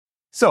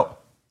So,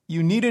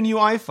 you need a new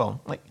iPhone,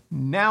 like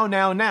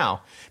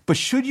now. But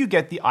should you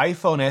get the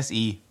iPhone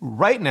SE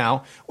right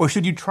now, or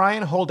should you try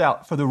and hold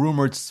out for the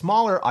rumored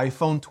smaller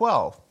iPhone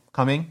 12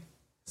 coming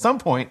some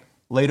point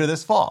later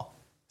this fall?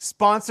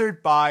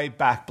 Sponsored by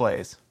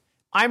Backblaze.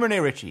 I'm Rene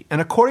Ritchie,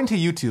 and according to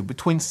YouTube,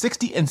 between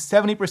 60 and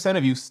 70%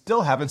 of you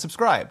still haven't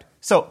subscribed.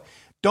 So,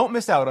 don't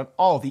miss out on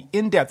all the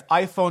in-depth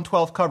iPhone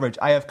 12 coverage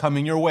I have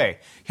coming your way.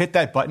 Hit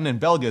that button and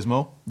bell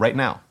gizmo right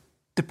now.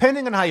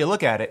 Depending on how you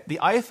look at it, the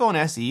iPhone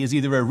SE is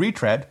either a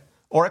retread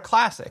or a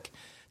classic.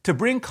 To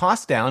bring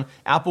costs down,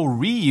 Apple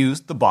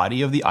reused the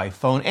body of the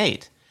iPhone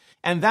 8.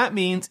 And that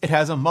means it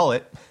has a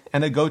mullet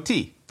and a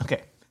goatee.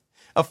 Okay.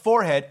 A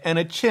forehead and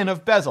a chin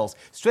of bezels,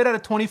 straight out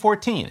of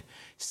 2014.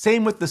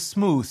 Same with the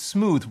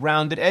smooth,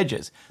 rounded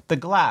edges, the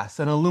glass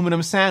and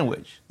aluminum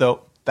sandwich,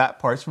 though that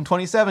part's from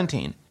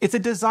 2017. It's a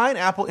design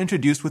Apple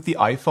introduced with the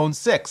iPhone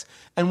 6,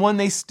 and one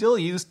they still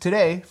use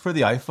today for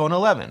the iPhone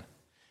 11.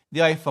 The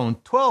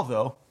iPhone 12,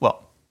 though,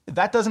 well,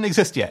 that doesn't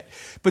exist yet.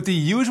 But the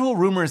usual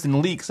rumors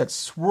and leaks that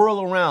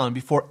swirl around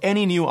before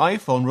any new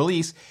iPhone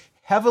release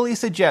heavily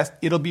suggest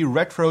it'll be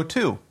retro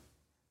too,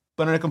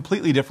 but in a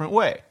completely different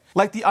way.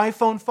 Like the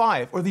iPhone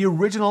 5 or the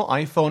original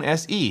iPhone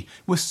SE,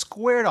 with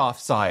squared off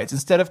sides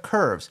instead of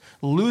curves,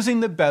 losing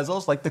the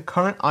bezels like the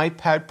current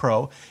iPad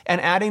Pro, and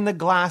adding the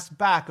glass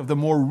back of the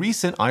more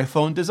recent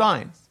iPhone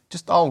designs.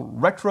 Just all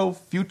retro,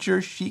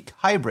 future chic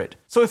hybrid.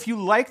 So if you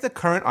like the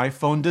current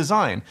iPhone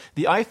design,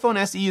 the iPhone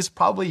SE is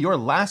probably your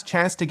last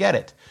chance to get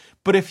it.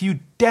 But if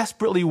you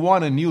desperately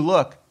want a new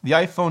look, the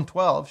iPhone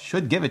 12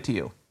 should give it to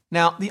you.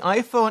 Now, the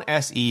iPhone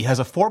SE has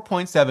a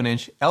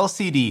 4.7-inch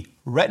LCD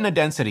Retina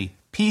Density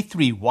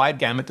P3 wide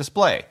gamut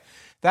display.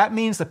 That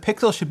means the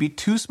pixel should be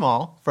too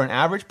small for an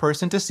average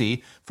person to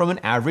see from an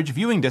average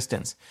viewing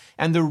distance,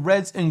 and the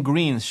reds and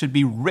greens should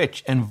be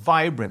rich and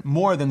vibrant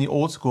more than the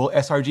old school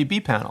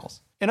sRGB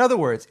panels. In other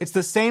words, it's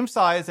the same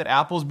size that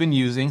Apple's been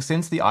using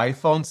since the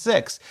iPhone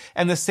 6,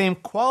 and the same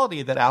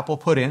quality that Apple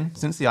put in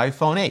since the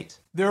iPhone 8.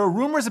 There are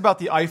rumors about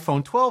the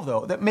iPhone 12,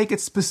 though, that make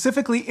it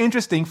specifically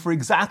interesting for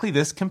exactly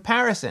this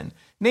comparison.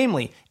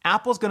 Namely,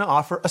 Apple's going to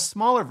offer a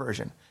smaller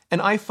version, an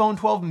iPhone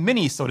 12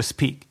 mini, so to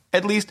speak.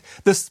 At least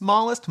the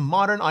smallest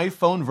modern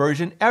iPhone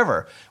version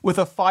ever, with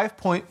a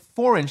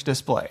 5.4-inch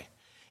display.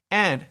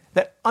 And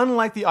that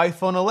unlike the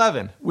iPhone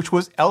 11, which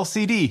was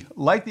LCD,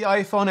 like the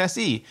iPhone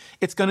SE,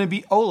 it's going to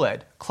be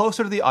OLED,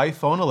 closer to the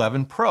iPhone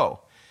 11 Pro.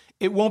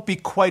 It won't be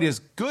quite as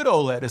good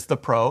OLED as the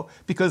Pro,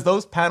 because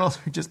those panels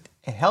are just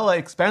hella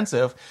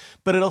expensive,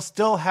 but it'll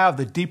still have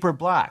the deeper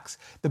blacks,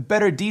 the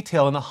better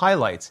detail in the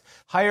highlights,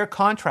 higher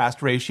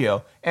contrast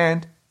ratio,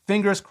 and,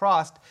 fingers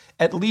crossed,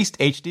 at least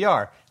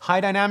HDR,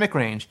 high dynamic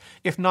range,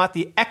 if not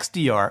the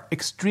XDR,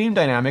 extreme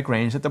dynamic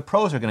range that the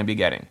Pros are going to be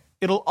getting.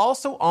 It'll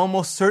also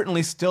almost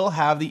certainly still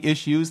have the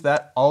issues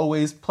that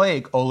always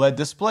plague OLED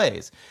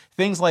displays.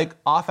 Things like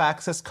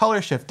off-axis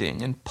color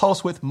shifting and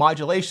pulse width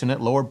modulation at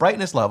lower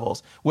brightness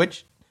levels,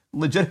 which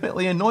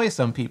legitimately annoys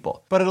some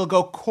people. But it'll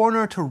go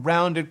corner to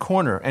rounded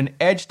corner and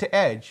edge to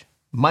edge,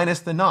 minus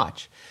the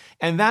notch.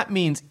 And that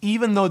means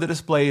even though the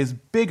display is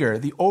bigger,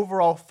 the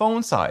overall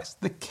phone size,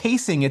 the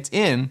casing it's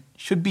in,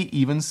 should be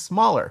even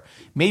smaller.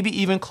 Maybe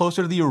even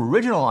closer to the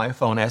original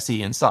iPhone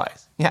SE in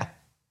size. Yeah,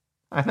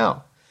 I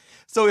know.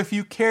 So if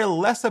you care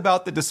less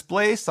about the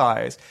display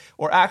size,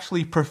 or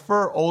actually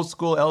prefer old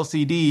school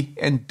LCD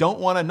and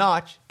don't want a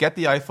notch, get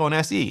the iPhone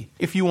SE.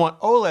 If you want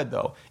OLED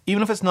though,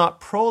 even if it's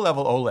not Pro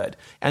level OLED,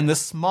 and the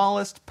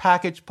smallest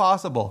package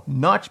possible,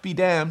 notch be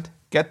damned,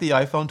 get the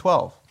iPhone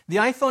 12. The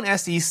iPhone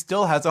SE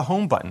still has a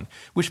home button,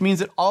 which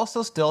means it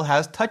also still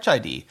has Touch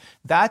ID.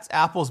 That's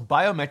Apple's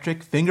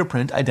biometric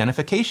fingerprint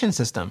identification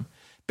system.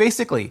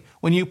 Basically,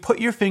 when you put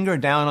your finger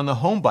down on the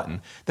home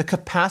button, the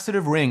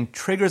capacitive ring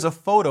triggers a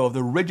photo of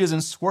the ridges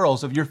and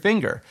swirls of your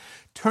finger,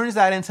 turns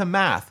that into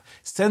math,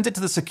 sends it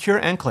to the secure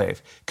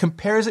enclave,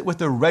 compares it with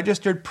the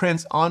registered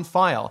prints on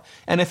file,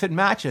 and if it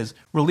matches,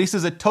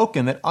 releases a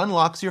token that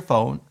unlocks your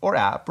phone or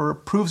app or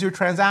approves your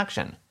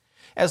transaction.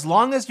 As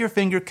long as your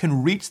finger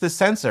can reach the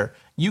sensor,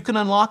 you can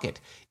unlock it,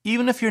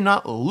 even if you're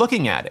not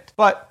looking at it.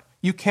 But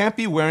you can't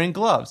be wearing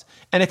gloves,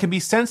 and it can be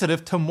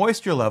sensitive to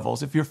moisture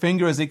levels if your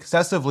finger is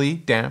excessively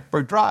damp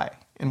or dry,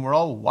 and we're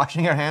all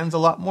washing our hands a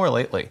lot more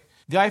lately.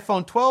 The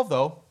iPhone 12,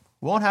 though,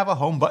 won't have a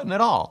home button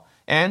at all,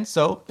 and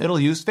so it'll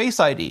use Face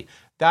ID.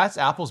 That's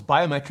Apple's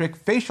biometric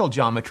facial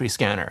geometry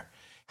scanner.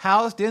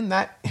 Housed in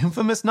that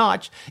infamous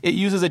notch, it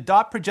uses a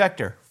dot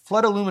projector,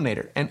 flood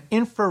illuminator, and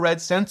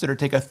infrared sensor to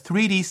take a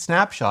 3D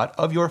snapshot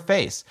of your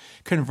face,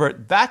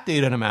 convert that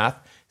data to math,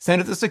 send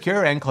it to the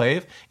secure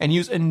enclave, and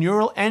use a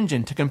neural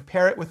engine to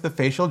compare it with the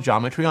facial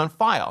geometry on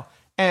file,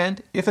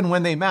 and, if and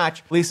when they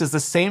match, releases the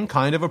same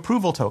kind of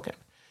approval token.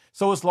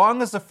 So as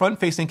long as the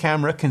front-facing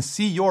camera can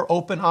see your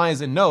open eyes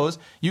and nose,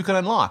 you can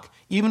unlock,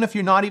 even if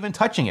you're not even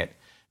touching it.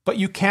 But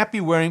you can't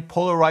be wearing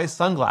polarized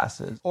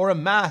sunglasses or a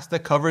mask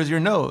that covers your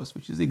nose,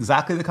 which is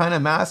exactly the kind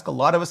of mask a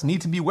lot of us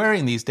need to be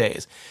wearing these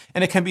days,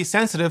 and it can be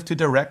sensitive to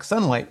direct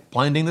sunlight,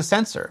 blinding the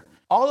sensor.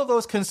 All of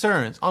those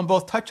concerns on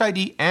both Touch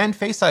ID and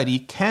Face ID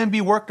can be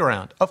worked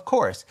around, of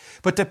course,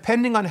 but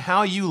depending on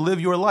how you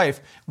live your life,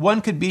 one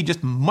could be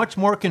just much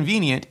more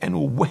convenient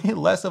and way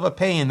less of a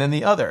pain than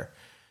the other.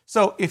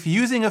 So if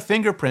using a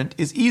fingerprint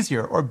is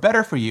easier or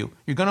better for you,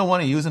 you're going to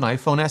want to use an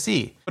iPhone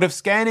SE. But if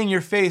scanning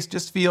your face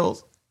just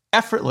feels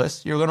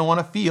effortless, you're going to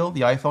want to feel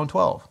the iPhone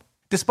 12.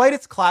 Despite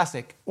its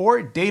classic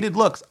or dated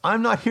looks,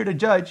 I'm not here to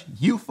judge,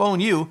 you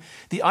phone you,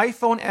 the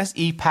iPhone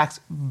SE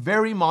packs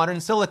very modern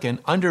silicon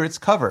under its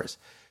covers.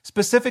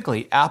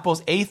 Specifically,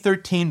 Apple's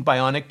A13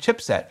 Bionic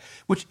chipset,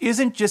 which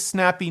isn't just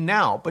snappy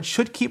now, but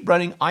should keep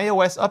running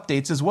iOS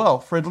updates as well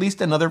for at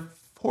least another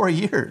 4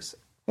 years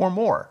or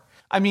more.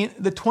 I mean,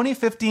 the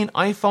 2015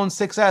 iPhone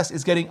 6s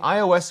is getting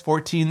iOS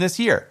 14 this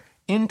year,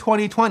 in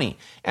 2020,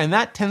 and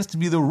that tends to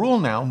be the rule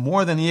now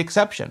more than the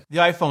exception. The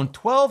iPhone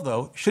 12,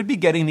 though, should be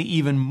getting the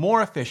even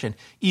more efficient,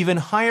 even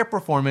higher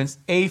performance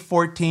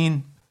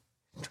A14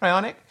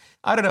 Trionic?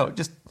 I don't know,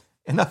 just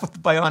enough of the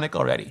Bionic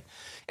already.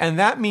 And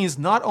that means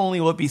not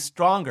only will it be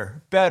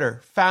stronger,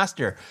 better,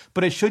 faster,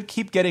 but it should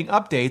keep getting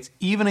updates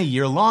even a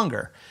year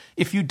longer.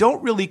 If you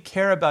don't really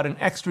care about an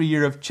extra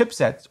year of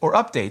chipsets or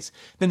updates,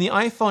 then the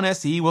iPhone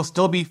SE will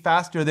still be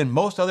faster than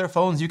most other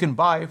phones you can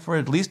buy for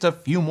at least a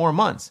few more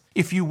months.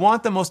 If you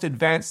want the most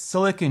advanced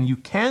silicon you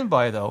can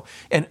buy, though,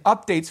 and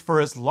updates for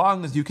as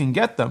long as you can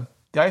get them,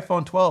 the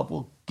iPhone 12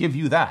 will give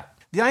you that.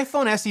 The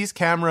iPhone SE's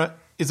camera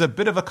is a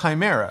bit of a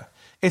chimera.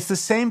 It's the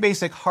same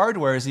basic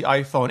hardware as the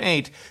iPhone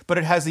 8, but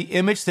it has the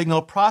image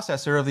signal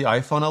processor of the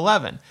iPhone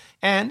 11,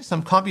 and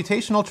some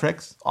computational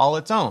tricks all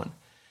its own.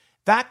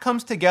 That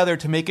comes together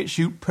to make it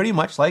shoot pretty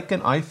much like an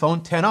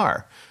iPhone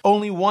XR.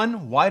 Only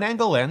one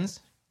wide-angle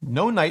lens,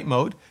 no night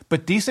mode,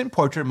 but decent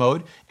portrait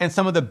mode, and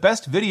some of the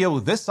best video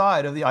this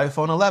side of the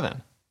iPhone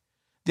 11.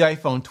 The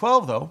iPhone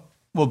 12, though,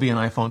 will be an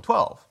iPhone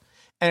 12.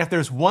 And if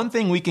there's one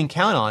thing we can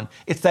count on,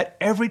 it's that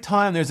every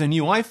time there's a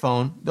new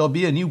iPhone, there'll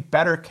be a new,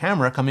 better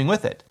camera coming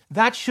with it.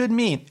 That should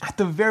mean, at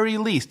the very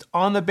least,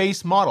 on the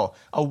base model,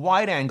 a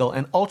wide-angle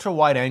and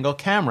ultra-wide-angle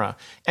camera,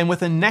 and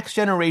with a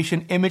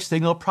next-generation image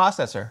signal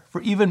processor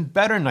for even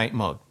better night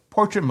mode,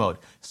 portrait mode,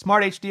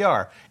 smart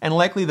HDR, and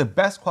likely the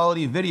best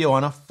quality video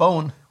on a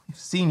phone we've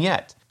seen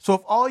yet. So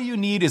if all you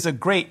need is a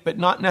great but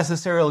not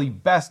necessarily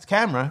best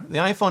camera, the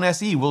iPhone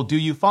SE will do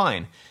you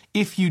fine.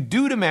 If you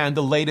do demand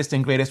the latest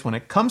and greatest when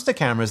it comes to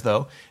cameras,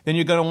 though, then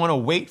you're going to want to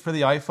wait for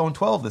the iPhone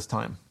 12 this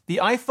time. The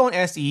iPhone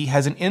SE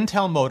has an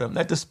Intel modem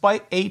that,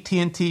 despite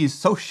AT&T's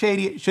so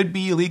shady it should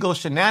be illegal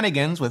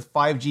shenanigans with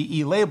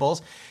 5GE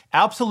labels,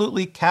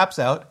 absolutely caps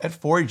out at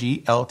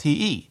 4G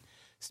LTE.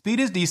 Speed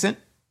is decent,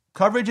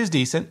 coverage is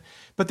decent,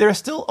 but there are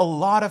still a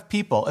lot of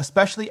people,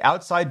 especially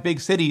outside big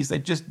cities,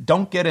 that just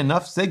don't get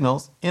enough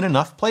signals in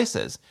enough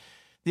places.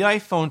 The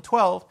iPhone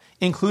 12,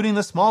 including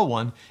the small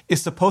one,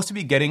 is supposed to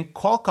be getting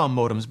Qualcomm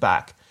modems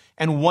back,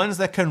 and ones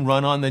that can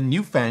run on the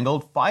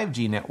newfangled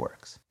 5G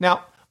networks.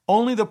 Now,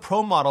 only the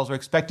Pro models are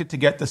expected to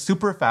get the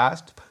super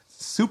fast,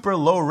 super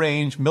low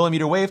range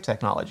millimeter wave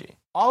technology.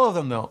 All of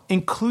them, though,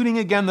 including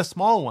again the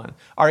small one,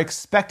 are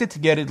expected to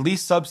get at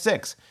least sub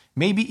 6,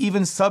 maybe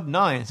even sub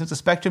 9, since the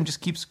spectrum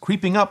just keeps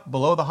creeping up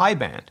below the high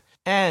band.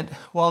 And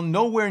while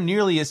nowhere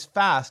nearly as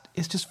fast,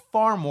 it's just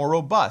far more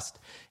robust.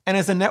 And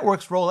as the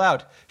networks roll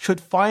out,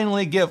 should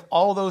finally give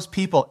all those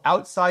people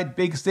outside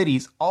big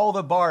cities all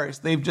the bars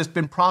they've just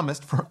been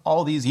promised for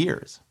all these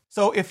years.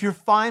 So if you're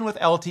fine with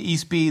LTE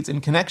speeds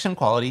and connection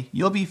quality,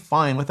 you'll be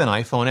fine with an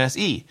iPhone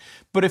SE.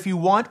 But if you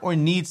want or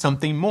need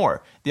something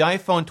more, the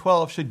iPhone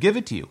 12 should give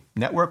it to you,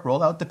 network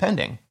rollout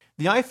depending.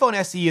 The iPhone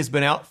SE has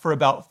been out for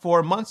about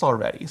 4 months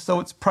already, so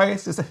its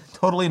price is a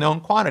totally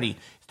known quantity,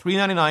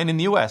 $399 in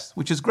the US,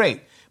 which is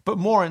great, but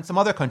more in some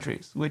other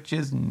countries, which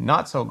is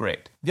not so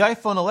great. The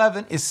iPhone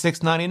 11 is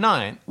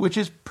 $699, which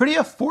is pretty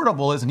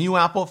affordable as new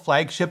Apple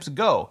flagships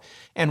go,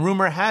 and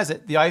rumor has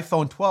it the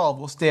iPhone 12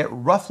 will stay at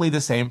roughly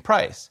the same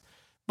price.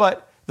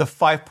 But the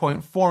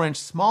 5.4-inch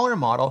smaller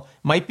model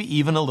might be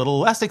even a little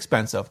less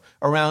expensive,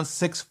 around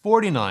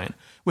 $649,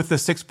 with the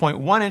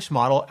 6.1-inch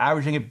model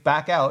averaging it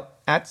back out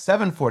at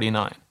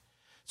 $749.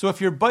 So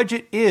if your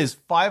budget is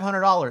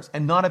 $500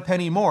 and not a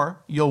penny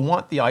more, you'll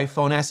want the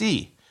iPhone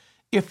SE.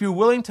 If you're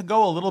willing to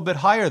go a little bit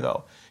higher,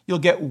 though, you'll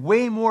get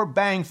way more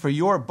bang for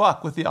your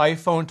buck with the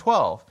iPhone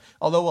 12,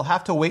 although we'll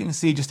have to wait and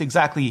see just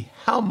exactly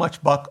how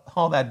much buck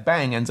all that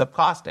bang ends up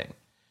costing.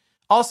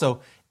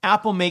 Also,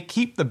 Apple may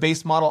keep the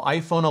base model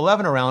iPhone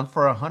 11 around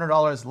for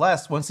 $100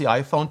 less once the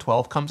iPhone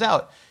 12 comes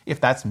out, if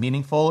that's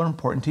meaningful or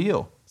important to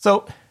you.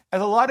 So,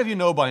 as a lot of you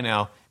know by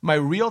now, my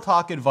real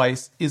talk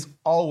advice is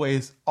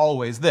always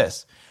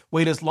this.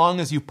 Wait as long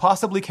as you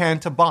possibly can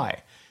to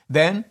buy.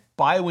 Then,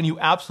 buy when you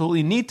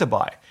absolutely need to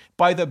buy.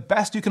 Buy the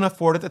best you can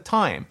afford at the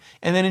time,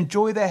 and then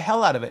enjoy the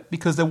hell out of it,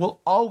 because there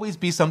will always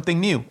be something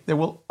new. There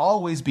will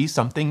always be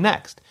something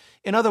next.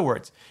 In other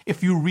words,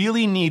 if you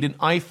really need an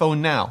iPhone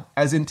now,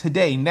 as in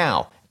today,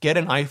 now, get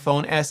an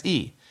iPhone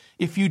SE.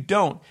 If you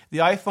don't, the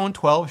iPhone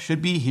 12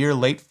 should be here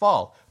late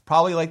fall,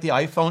 probably like the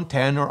iPhone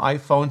 10 or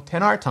iPhone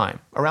XR time,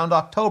 around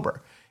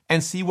October,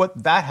 and see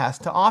what that has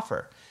to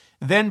offer.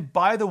 Then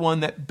buy the one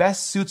that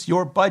best suits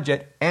your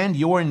budget and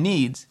your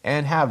needs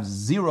and have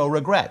zero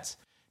regrets.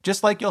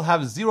 Just like you'll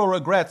have zero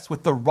regrets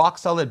with the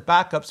rock-solid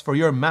backups for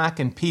your Mac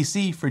and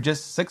PC for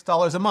just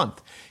 $6 a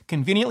month.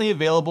 Conveniently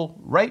available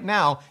right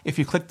now if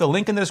you click the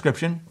link in the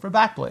description for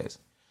Backblaze.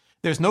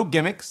 There's no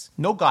gimmicks,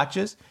 no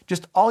gotchas,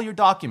 just all your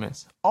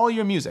documents, all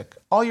your music,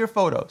 all your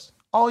photos,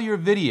 all your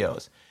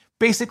videos.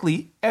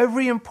 Basically,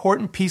 every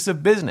important piece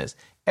of business,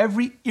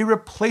 every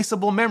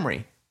irreplaceable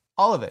memory,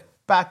 all of it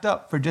backed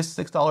up for just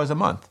 $6 a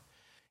month.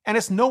 And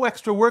it's no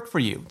extra work for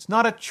you. It's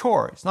not a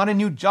chore. It's not a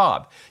new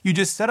job. You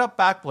just set up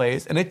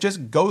Backblaze and it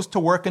just goes to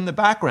work in the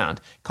background,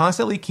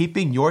 constantly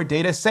keeping your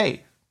data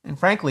safe. And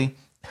frankly,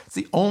 it's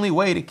the only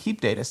way to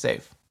keep data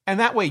safe. And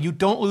that way you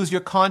don't lose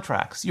your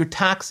contracts, your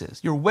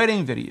taxes, your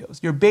wedding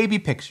videos, your baby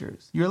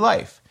pictures, your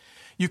life.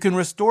 You can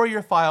restore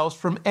your files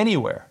from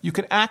anywhere. You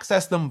can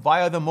access them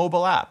via the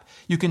mobile app.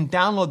 You can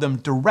download them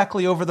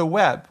directly over the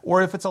web,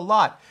 or if it's a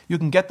lot, you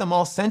can get them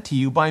all sent to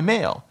you by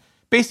mail.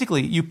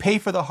 Basically, you pay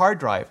for the hard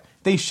drive.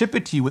 They ship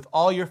it to you with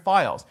all your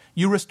files.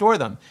 You restore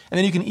them, and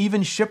then you can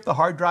even ship the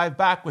hard drive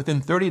back within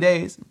 30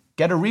 days,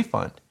 get a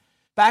refund.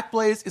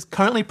 Backblaze is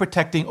currently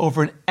protecting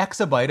over an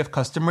exabyte of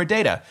customer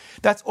data.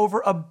 That's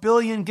over 1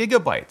 billion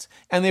gigabytes,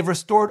 and they've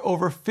restored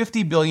over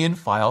 50 billion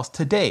files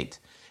to date.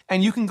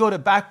 And you can go to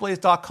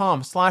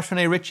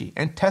backblaze.com/Rene Ritchie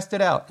and test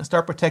it out and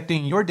start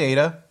protecting your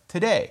data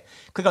today.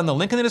 Click on the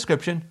link in the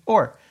description,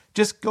 or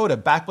just go to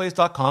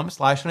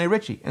backblaze.com/Rene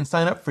Ritchie and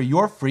sign up for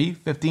your free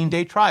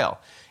 15-day trial.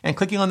 And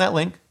clicking on that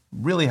link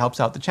really helps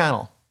out the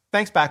channel.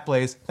 Thanks,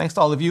 Backblaze. Thanks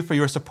to all of you for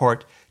your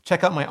support.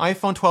 Check out my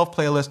iPhone 12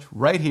 playlist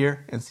right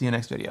here and see you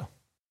next video.